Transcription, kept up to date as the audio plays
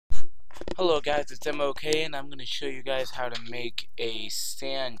Hello guys, it's MOK and I'm going to show you guys how to make a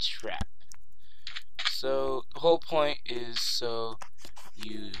sand trap. So the whole point is so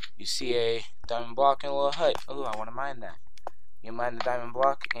you see a diamond block and a little hut. Oh, I want to mine that. You mine the diamond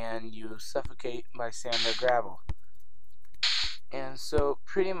block and you suffocate by sand or gravel. And so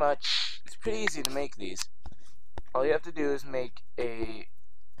pretty much it's pretty easy to make these. All you have to do is make a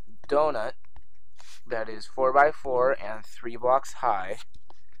donut that is 4x4 and 3 blocks high.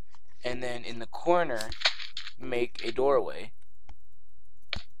 And then in the corner make a doorway,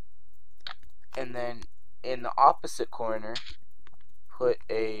 and then in the opposite corner put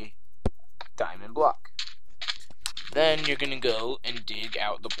a diamond block. Then you're gonna go and dig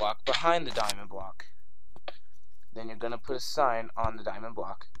out the block behind the diamond block. Then you're gonna put a sign on the diamond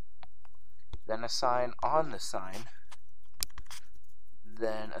block, then a sign on the sign,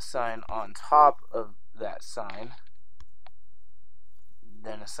 then a sign on top of that sign,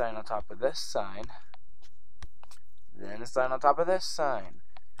 then a sign on top of this sign, then a sign on top of this sign.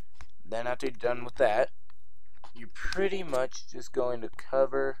 Then after you're done with that, you're pretty much just going to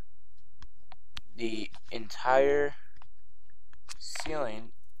cover the entire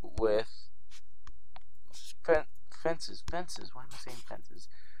ceiling with fences. Why am I saying fences?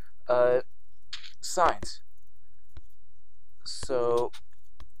 Signs. So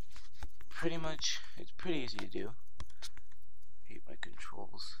pretty much, it's pretty easy to do. I hate my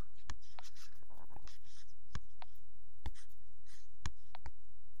controls.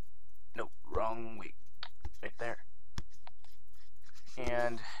 Nope, wrong way. Right there.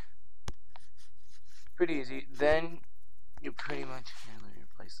 And pretty easy. Then you pretty much, here, let me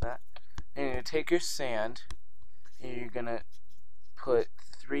replace that. Then you're gonna take your sand and you're gonna put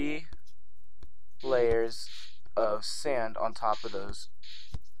 3 layers of sand on top of those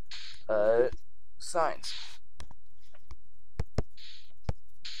signs.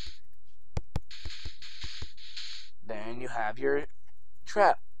 Then you have your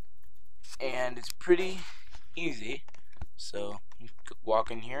trap, and it's pretty easy. So you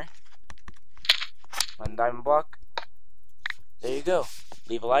walk in here, one diamond block. There you go.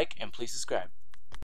 Leave a like and please subscribe.